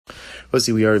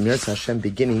Obviously, we are in Mirz Hashem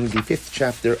beginning the 5th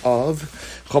chapter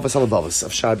of Chovas Halabavos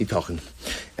of Shaar Habitachon.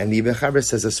 And the Ibn Chaber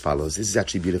says as follows. This is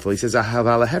actually beautiful. He says, So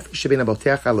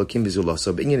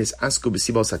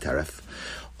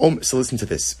listen to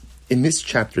this. In this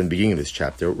chapter, in the beginning of this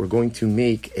chapter, we're going to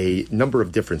make a number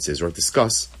of differences, or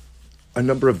discuss a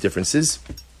number of differences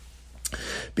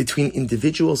between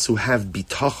individuals who have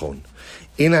bitachon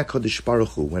in HaKadosh Baruch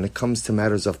Hu when it comes to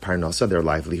matters of parnasa, their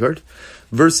livelihood,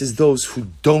 versus those who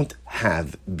don't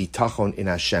have bitachon in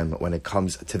Hashem when it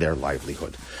comes to their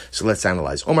livelihood. So let's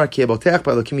analyze. There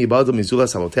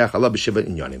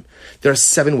are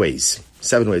 7 ways.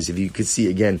 7 ways. If you could see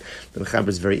again, the Mechaber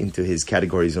is very into his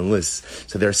categories and lists.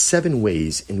 So there are 7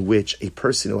 ways in which a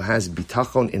person who has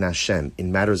bitachon in Hashem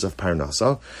in matters of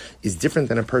parnasa is different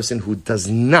than a person who does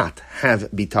not have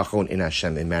bitachon in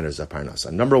Hashem in matters of parnasa.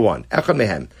 Number 1, echad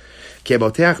mehem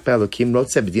ke'boteach be'elokim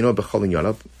rotze b'dino b'chol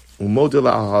inyanav u'modeh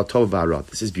la'ahav v'hara.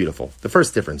 This is beautiful. The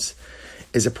first difference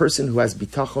is a person who has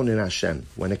bitachon in Hashem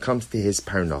when it comes to his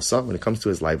parnasa, when it comes to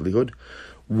his livelihood,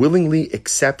 willingly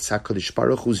accepts HaKadosh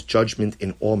Baruch Hu's judgment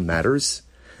in all matters,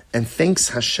 and thanks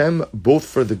Hashem both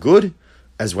for the good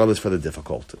as well as for the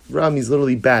difficult. Ram is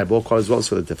literally bad, but as well as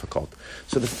for the difficult.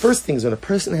 So the first thing is when a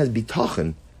person has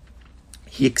bitachon,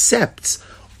 he accepts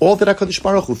all that HaKadosh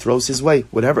Baruch Hu throws his way,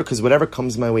 because whatever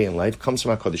comes my way in life comes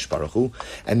from HaKadosh Baruch Hu,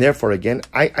 and therefore again,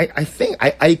 I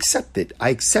accept it. I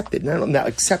accept it. Now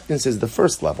acceptance is the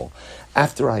first level.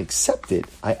 After I accept it,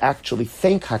 I actually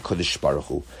thank HaKadosh Baruch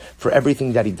Hu for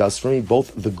everything that He does for me,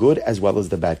 both the good as well as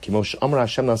the bad. Kimosh Amar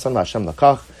Hashem Nasan Hashem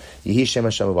Lakach, Yehi Shem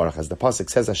Hashem Avarach. As the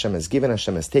pasuk says, Hashem has given,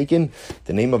 Hashem has taken.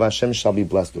 The name of Hashem shall be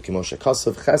blessed. Kimosh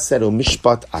Kasav Chesed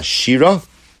Mishpat Ashira.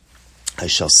 I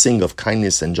shall sing of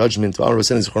kindness and judgment. A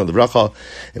person is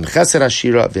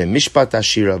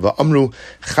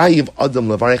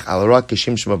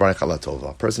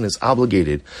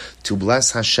obligated to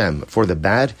bless Hashem for the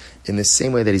bad in the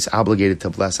same way that he's obligated to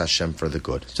bless Hashem for the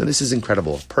good. So this is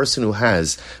incredible. A person who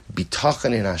has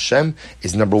bitachon in Hashem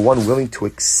is, number 1, willing to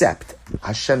accept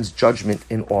Hashem's judgment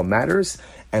in all matters,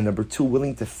 and number 2,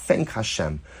 willing to thank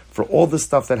Hashem for all the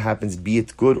stuff that happens, be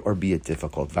it good or be it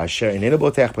difficult. But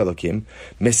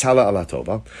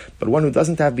one who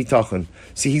doesn't have bitachon,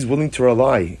 see, he's willing to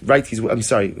rely, right? He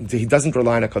doesn't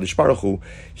rely on HaKadosh Baruch Hu.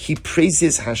 He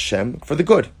praises Hashem for the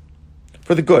good.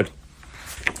 For the good.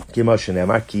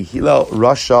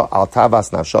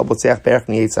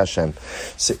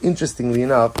 So interestingly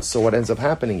enough, so what ends up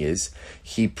happening is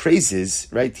he praises,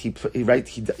 right?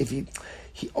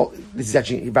 This is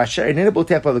actually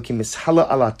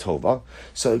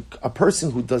so a person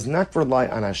who does not rely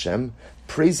on Hashem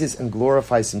praises and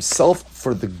glorifies himself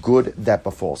for the good that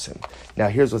befalls him. Now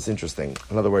here's what's interesting.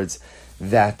 In other words,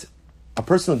 that a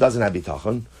person who doesn't have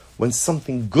bitachon, when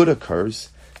something good occurs,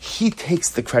 he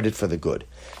takes the credit for the good.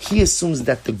 He assumes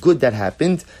that the good that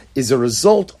happened is a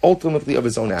result ultimately of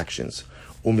his own actions.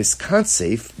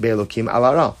 Umiskanseif be'elokim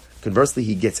alara. Conversely,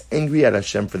 he gets angry at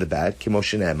Hashem for the bad.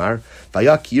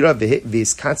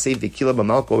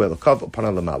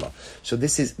 So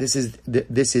this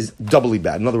is doubly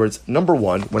bad. In other words, number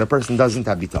 1, when a person doesn't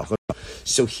have bitachon,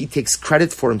 so he takes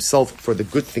credit for himself for the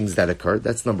good things that occurred.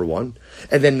 That's number 1.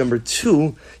 And then number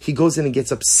 2, he goes in and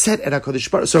gets upset at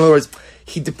HaKadosh Baruch Hu. So in other words,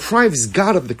 he deprives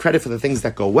God of the credit for the things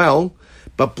that go well,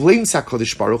 but blames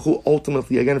HaKadosh Baruch Hu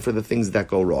ultimately again for the things that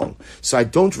go wrong. So I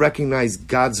don't recognize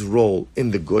God's role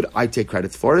in the good. I take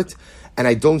credit for it. And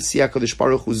I don't see HaKadosh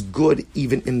Baruch Hu's good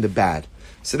even in the bad.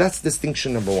 So that's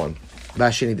distinction number 1.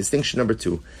 Distinction number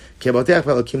 2. So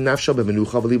interestingly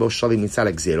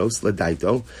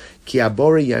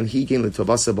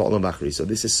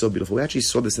this is so beautiful. We actually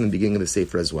saw this in the beginning of the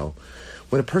Sefer as well.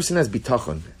 When a person has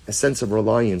bitachon, a sense of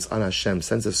reliance on Hashem,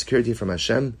 sense of security from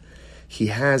Hashem, he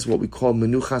has what we call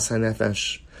menuchas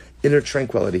hanefesh, inner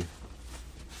tranquility.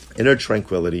 Inner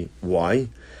tranquility. Why?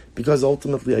 Because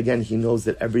ultimately, again, he knows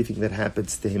that everything that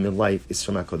happens to him in life is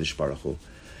from HaKadosh Baruch Hu.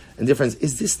 And dear friends,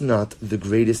 is this not the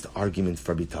greatest argument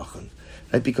for bitachon?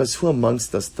 Right? Because who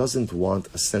amongst us doesn't want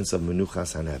a sense of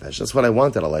menuchas hanefesh? That's what I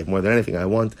want out of life more than anything. I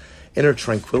want inner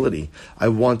tranquility. I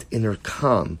want inner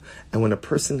calm. And when a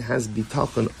person has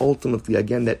bitachon, ultimately,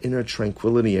 again, that inner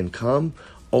tranquility and calm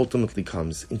ultimately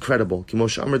comes. Incredible.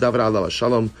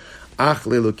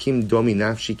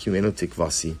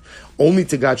 Only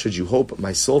to God should you hope,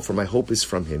 my soul, for my hope is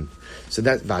from Him. So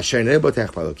that,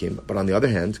 but on the other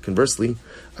hand, conversely,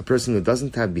 a person who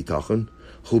doesn't have bitachon,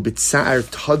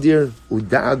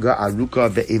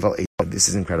 this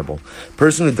is incredible.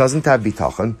 Person who doesn't have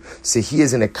bitachon, so he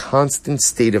is in a constant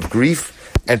state of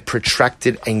grief and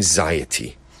protracted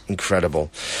anxiety.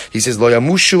 Incredible. He says, Lo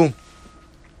yamushu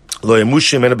And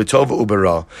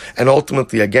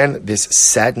ultimately, again, this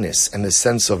sadness and the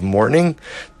sense of mourning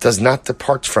does not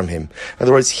depart from him. In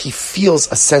other words, he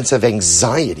feels a sense of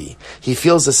anxiety. He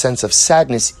feels a sense of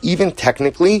sadness, even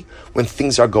technically, when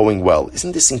things are going well.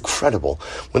 Isn't this incredible?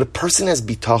 When a person has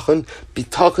bitachon,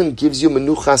 bitachon gives you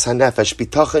menuchas hanefesh.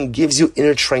 Bitachon gives you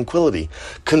inner tranquility.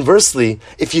 Conversely,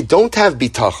 if you don't have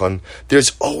bitachon,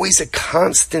 there's always a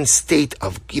constant state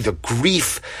of either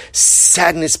grief,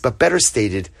 sadness, but better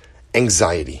stated,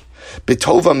 anxiety.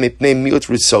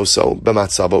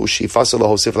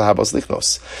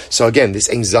 So again, this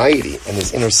anxiety and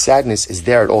this inner sadness is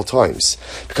there at all times.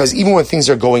 Because even when things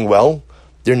are going well,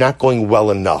 they're not going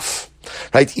well enough.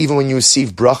 Right? Even when you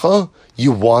receive bracha,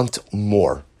 you want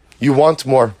more. You want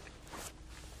more.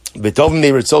 When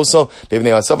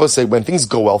things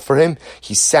go well for him,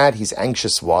 he's sad, he's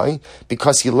anxious. Why?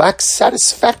 Because he lacks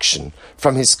satisfaction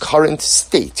from his current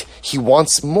state. He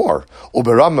wants more. And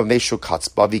when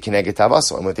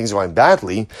things are going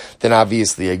badly, then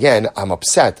obviously, again, I'm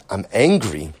upset, I'm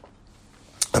angry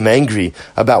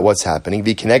about what's happening.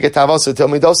 Because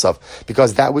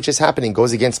that which is happening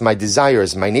goes against my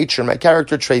desires, my nature, my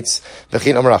character traits. As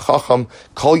Shlomo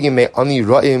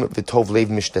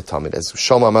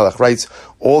HaMelech writes,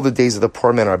 all the days of the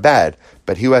poor man are bad,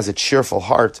 but he who has a cheerful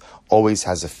heart always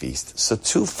has a feast. So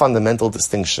two fundamental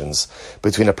distinctions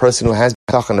between a person who has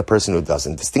bitachon and a person who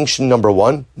doesn't. Distinction number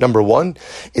one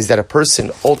is that a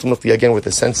person ultimately, again, with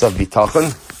a sense of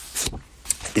bitachon,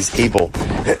 is able,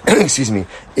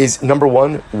 is number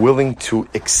one, willing to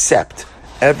accept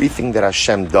everything that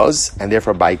Hashem does, and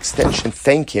therefore by extension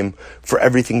thank Him for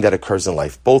everything that occurs in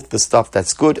life, both the stuff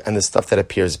that's good and the stuff that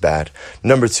appears bad.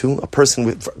 Number two,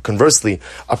 conversely,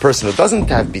 a person who doesn't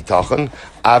have bitachon,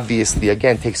 obviously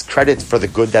again takes credit for the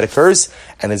good that occurs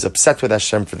and is upset with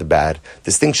Hashem for the bad.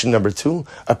 Distinction number two,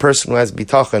 a person who has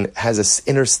bitachon has an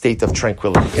inner state of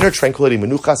tranquility. Inner tranquility,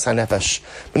 menuchas hanefesh.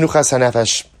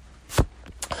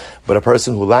 But a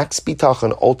person who lacks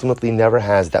bitachon ultimately never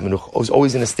has that menucha, is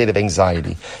always in a state of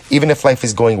anxiety. Even if life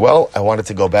is going well, I want it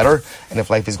to go better. And if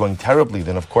life is going terribly,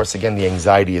 then of course, again, the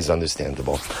anxiety is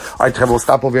understandable. All right, we'll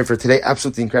stop over here for today.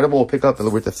 Absolutely incredible. We'll pick up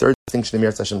with the third distinction of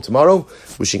Mir Hashem tomorrow.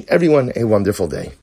 Wishing everyone a wonderful day.